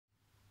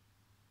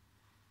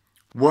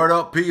What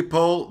up,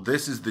 people?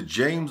 This is the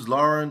James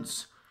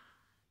Lawrence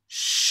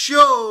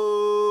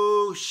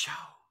Show.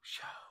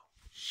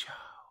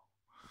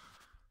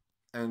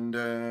 And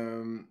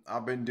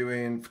I've been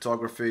doing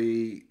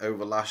photography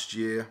over last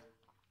year.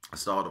 I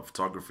started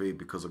photography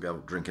because I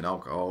got drinking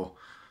alcohol.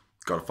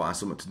 Got to find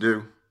something to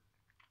do.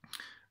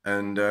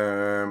 And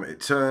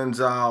it turns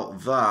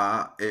out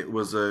that it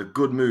was a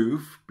good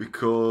move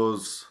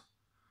because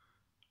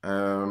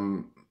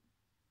the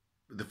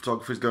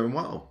photography is going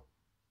well.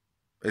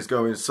 It's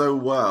going so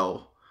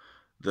well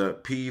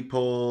that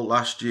people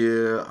last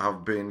year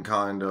have been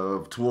kind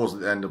of, towards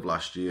the end of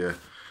last year,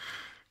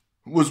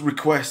 was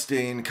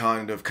requesting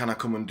kind of, can I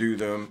come and do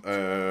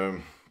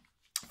them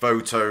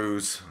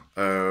photos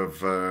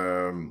of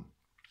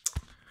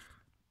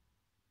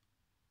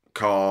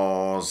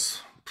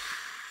cars.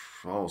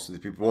 Also,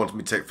 people wanted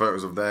me to take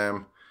photos of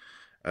them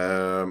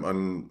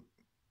and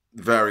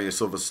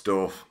various other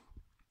stuff.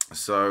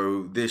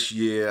 So this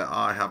year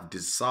I have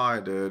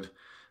decided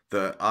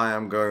that I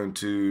am going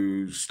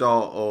to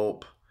start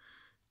up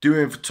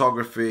doing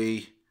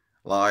photography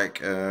like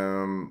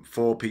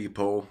for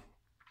people.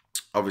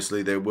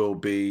 Obviously there will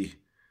be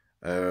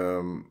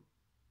an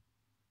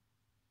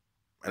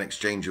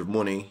exchange of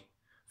money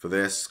for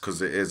this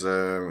because it's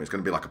going to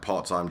be like a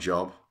part-time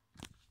job.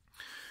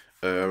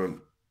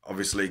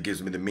 Obviously it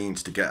gives me the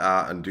means to get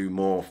out and do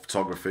more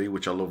photography,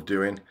 which I love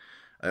doing.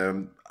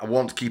 I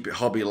want to keep it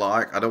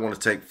hobby-like. I don't want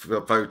to take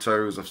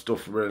photos of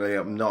stuff really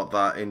I'm not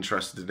that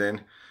interested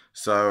in.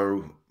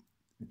 So,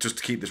 just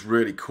to keep this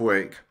really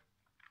quick,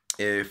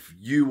 if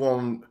you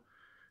want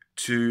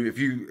to, if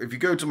you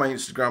go to my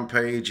Instagram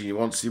page and you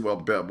want to see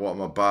what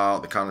I'm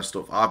about, the kind of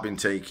stuff I've been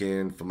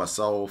taking for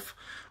myself,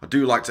 I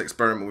do like to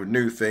experiment with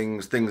new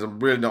things. Things I'm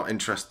really not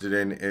interested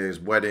in is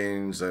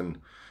weddings and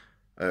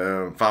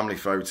family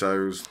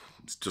photos.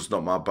 It's just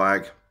not my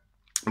bag.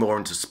 More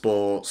into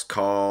sports,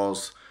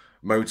 cars,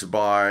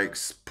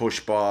 motorbikes,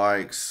 push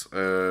bikes,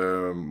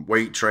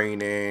 weight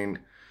training,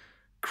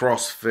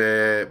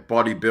 CrossFit,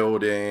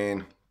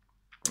 bodybuilding,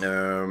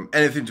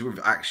 anything to do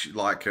with actually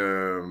like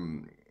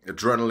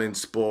adrenaline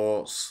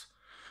sports,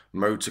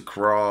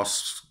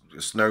 motocross,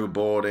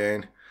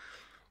 snowboarding,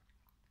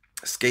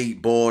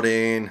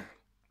 skateboarding.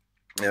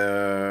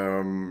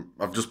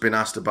 I've just been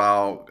asked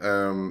about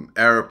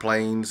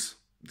aeroplanes,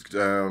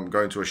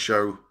 going to a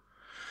show,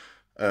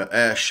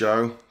 air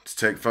show, to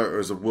take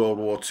photos of World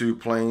War II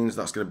planes.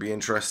 That's going to be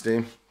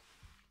interesting.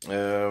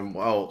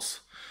 What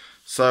else?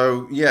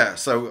 So yeah,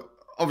 so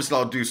obviously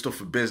I'll do stuff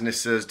for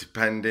businesses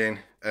depending.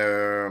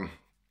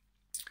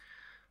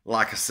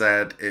 Like I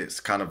said, it's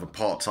kind of a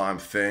part-time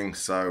thing,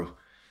 so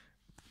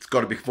it's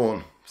got to be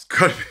fun. It's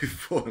got to be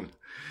fun.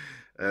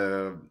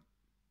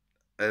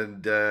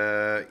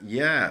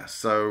 Yeah,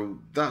 so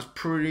that's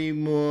pretty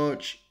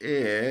much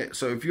it.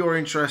 So if you're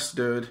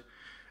interested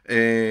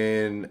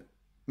in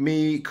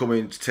me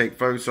coming to take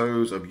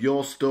photos of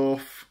your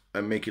stuff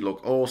and make it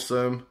look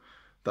awesome,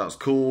 that's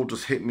cool.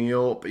 Just hit me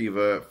up,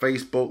 either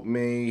Facebook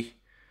me,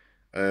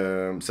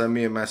 send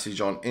me a message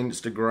on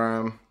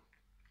Instagram.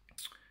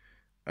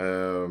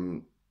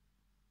 Where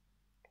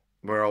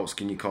else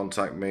can you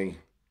contact me?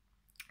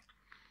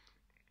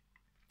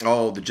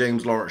 Oh, the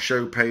James Lawrence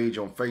Show page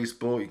on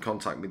Facebook. You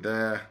contact me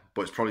there,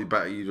 but it's probably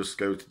better you just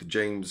go to the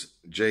James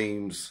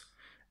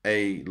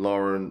A.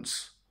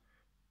 Lawrence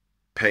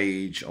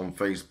page on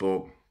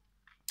Facebook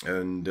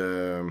and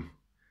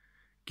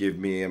give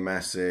me a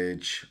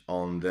message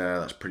on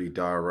there. That's pretty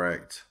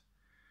direct.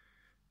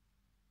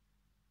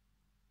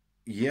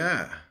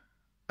 Yeah,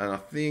 and I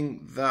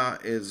think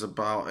that is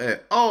about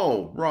it.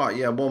 Oh, right,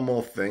 yeah, one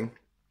more thing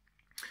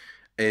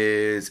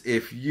is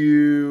if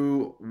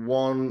you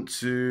want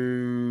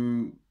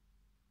to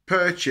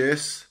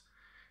purchase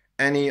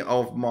any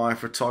of my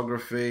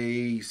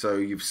photography, so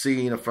you've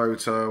seen a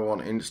photo on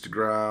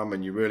Instagram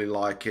and you really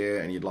like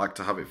it and you'd like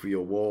to have it for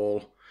your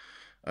wall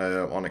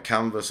on a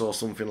canvas or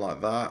something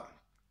like that,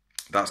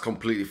 that's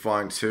completely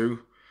fine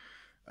too.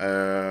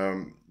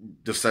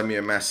 Just send me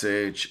a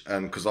message,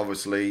 and because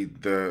obviously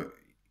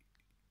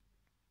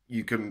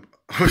you can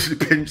obviously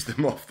pinch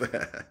them off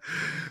there,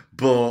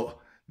 but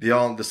they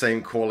aren't the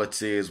same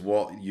quality as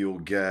what you'll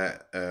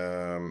get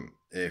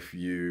if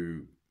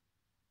you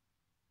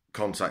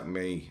contact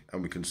me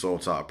and we can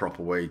sort out a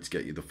proper way to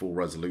get you the full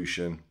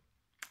resolution.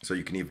 So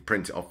you can either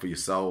print it off for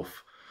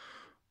yourself,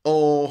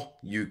 or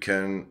you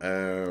can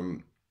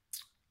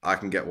I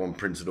can get one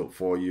printed up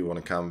for you on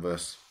a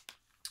canvas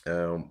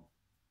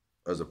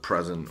as a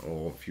present,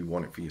 or if you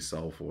want it for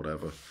yourself or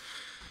whatever.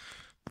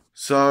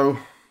 So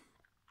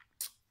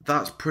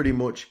that's pretty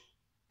much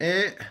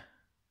it.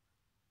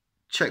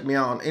 Check me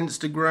out on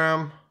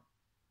Instagram,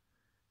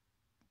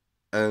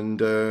 and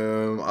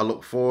I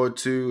look forward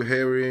to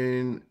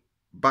hearing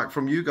back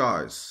from you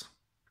guys.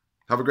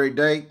 Have a great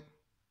day.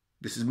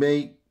 This is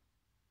me.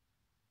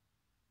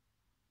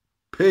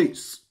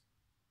 Peace.